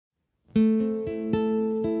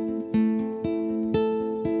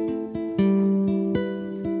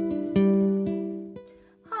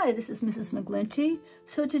this is Mrs. Maglinte.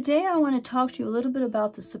 So today I want to talk to you a little bit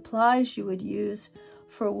about the supplies you would use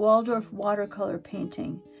for Waldorf watercolor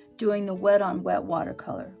painting, doing the wet on wet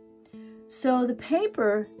watercolor. So the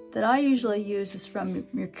paper that I usually use is from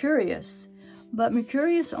Mercurius, but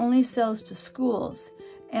Mercurius only sells to schools.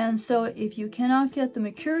 And so if you cannot get the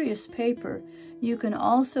Mercurius paper, you can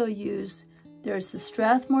also use, there's the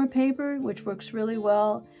Strathmore paper, which works really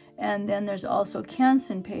well, and then there's also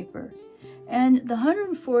Canson paper. And the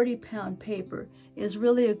 140-pound paper is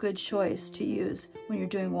really a good choice to use when you're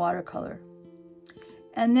doing watercolor.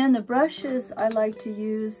 And then the brushes I like to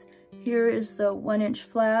use, here is the 1-inch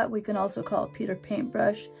flat. We can also call it Peter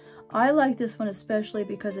paintbrush. I like this one especially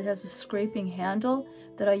because it has a scraping handle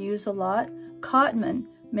that I use a lot. Cotman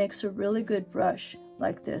makes a really good brush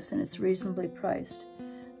like this, and it's reasonably priced.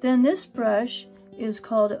 Then this brush is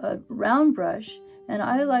called a round brush, and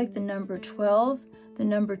I like the number 12. The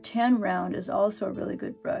number 10 round is also a really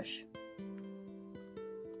good brush.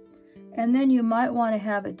 And then you might want to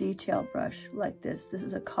have a detail brush like this. This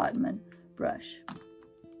is a Cotman brush.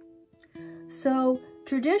 So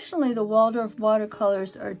traditionally the Waldorf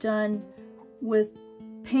watercolors are done with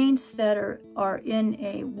paints that are in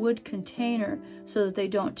a wood container so that they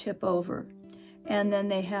don't tip over. And then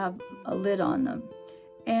they have a lid on them.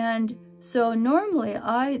 And so normally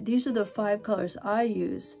these are the 5 colors I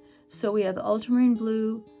use. So we have ultramarine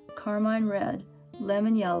blue, carmine red,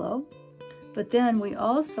 lemon yellow, but then we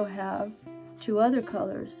also have 2 other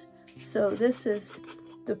colors. So this is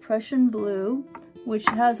the Prussian blue, which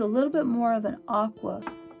has a little bit more of an aqua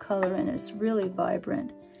color in it. It's really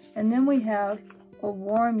vibrant. And then we have a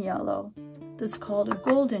warm yellow that's called a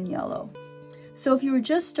golden yellow. So if you were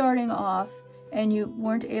just starting off and you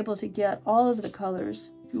weren't able to get all of the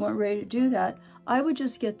colors, if you weren't ready to do that, I would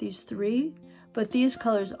just get these 3. But these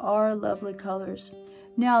colors are lovely colors.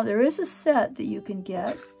 Now there is a set that you can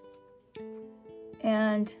get,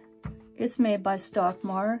 and it's made by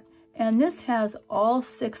Stockmar, and this has all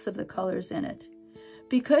 6 of the colors in it.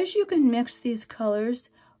 Because you can mix these colors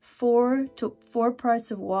 4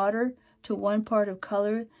 parts of water to 1 part of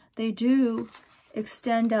color, they do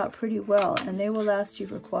extend out pretty well, and they will last you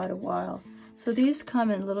for quite a while. So these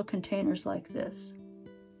come in little containers like this.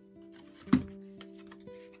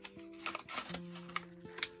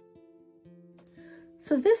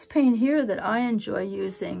 So this paint here that I enjoy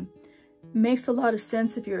using makes a lot of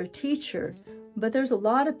sense if you're a teacher, but there's a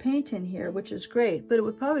lot of paint in here, which is great, but it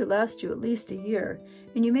would probably last you at least a year.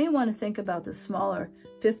 And you may want to think about the smaller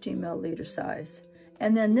 50 milliliter size.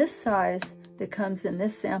 And then this size that comes in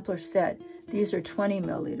this sampler set, these are 20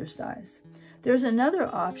 milliliter size. There's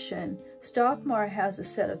another option. Stockmar has a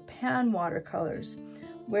set of pan watercolors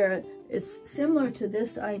where it's similar to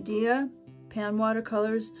this idea, pan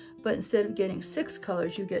watercolors, but instead of getting 6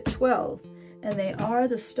 colors, you get 12. And they are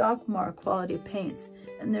the Stockmar quality paints,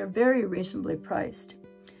 and they're very reasonably priced.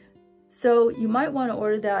 So you might want to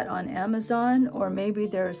order that on Amazon, or maybe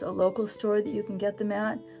there's a local store that you can get them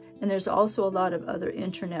at. And there's also a lot of other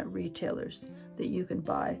internet retailers that you can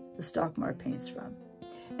buy the Stockmar paints from.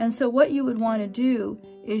 And so what you would want to do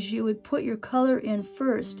is you would put your color in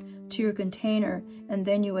first to your container, and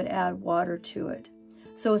then you would add water to it.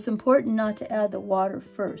 So it's important not to add the water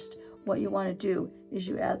first. What you want to do is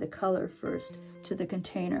you add the color first to the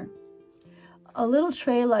container. A little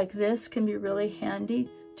tray like this can be really handy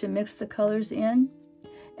to mix the colors in.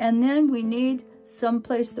 And then we need some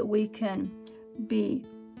place that we can be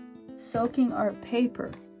soaking our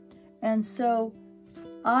paper. And so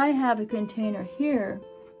I have a container here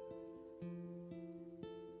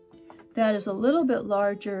that is a little bit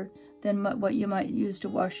larger than what you might use to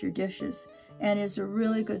wash your dishes, and is a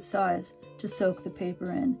really good size to soak the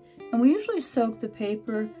paper in. And we usually soak the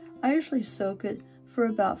paper, I usually soak it for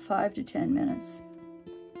about 5 to 10 minutes.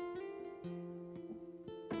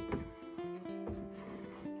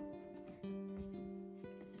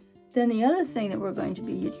 Then the other thing that we're going to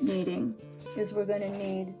be needing is we're going to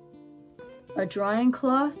need a drying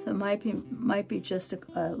cloth. It might be just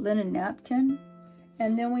a linen napkin.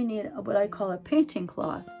 And then we need what I call a painting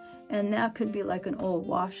cloth. And that could be like an old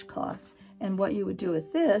washcloth. And what you would do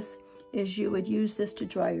with this is you would use this to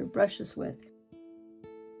dry your brushes with.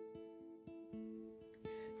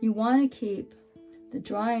 You want to keep the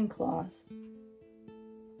drying cloth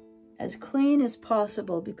as clean as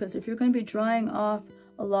possible, because if you're going to be drying off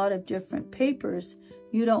a lot of different papers,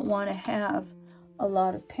 you don't want to have a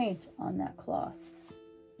lot of paint on that cloth.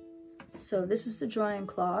 So this is the drying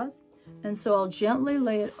cloth, and so I'll gently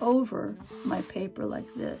lay it over my paper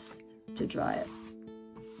like this to dry it.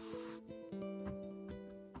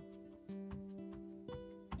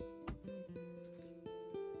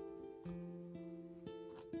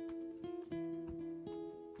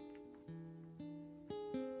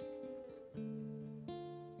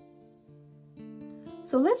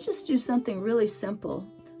 So let's just do something really simple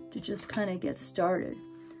to just kind of get started.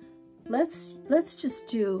 Let's just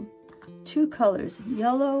do 2 colors,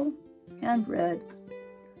 yellow and red.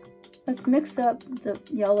 Let's mix up the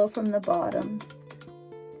yellow from the bottom.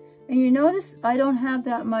 And you notice I don't have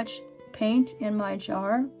that much paint in my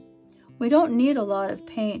jar. We don't need a lot of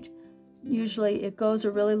paint. Usually it goes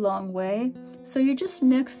a really long way. So you just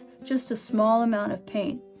mix just a small amount of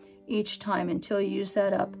paint each time until you use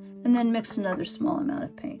that up, and then mix another small amount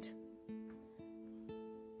of paint.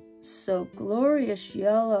 So glorious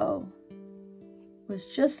yellow was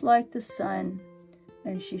just like the sun,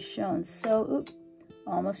 and she shone so, oops,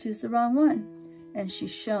 almost used the wrong one, and she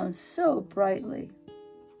shone so brightly.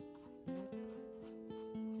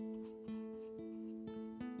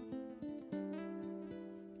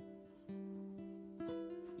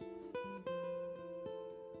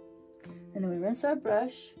 And then we rinse our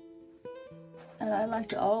brush, and I like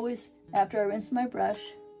to always, after I rinse my brush,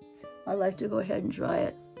 I like to go ahead and dry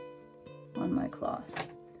it on my cloth.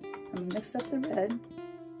 And mix up the red.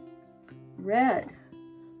 Red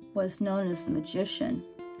was known as the magician,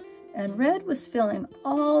 and Red was filling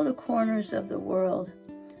all the corners of the world,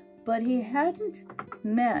 but he hadn't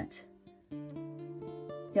met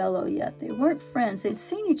Yellow yet. They weren't friends. They'd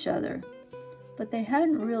seen each other, but they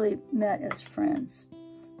hadn't really met as friends.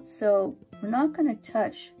 So we're not going to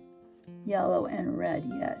touch Yellow and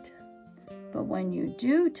Red yet. But when you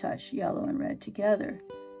do touch Yellow and Red together,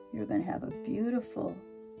 you're going to have a beautiful,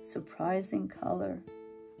 surprising color.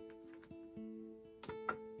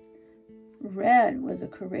 Red was a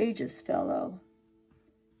courageous fellow,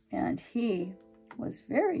 and he was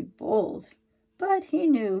very bold, but he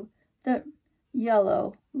knew that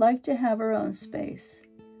Yellow liked to have her own space,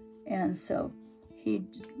 and so he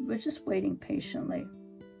was just waiting patiently.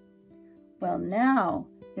 Well, now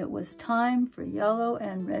it was time for Yellow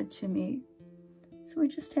and Red to meet. So we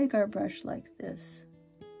just take our brush like this,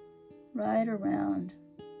 right around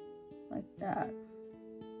like that.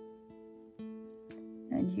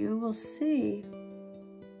 And you will see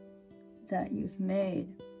that you've made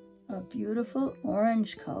a beautiful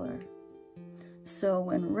orange color. So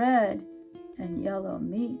when Red and Yellow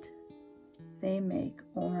meet, they make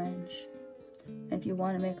orange. And if you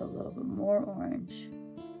want to make a little bit more orange,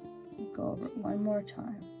 go over it one more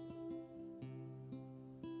time,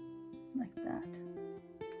 like that.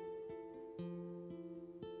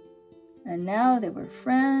 And now they were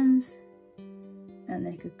friends, and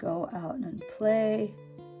they could go out and play,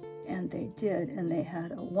 and they did, and they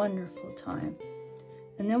had a wonderful time.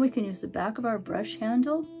 And then we can use the back of our brush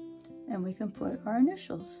handle, and we can put our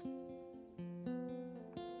initials.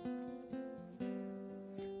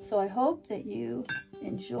 So I hope that you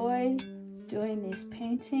enjoy doing these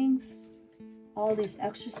paintings, all these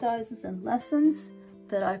exercises and lessons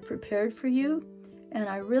that I've prepared for you, and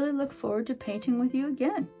I really look forward to painting with you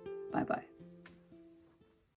again. Bye-bye.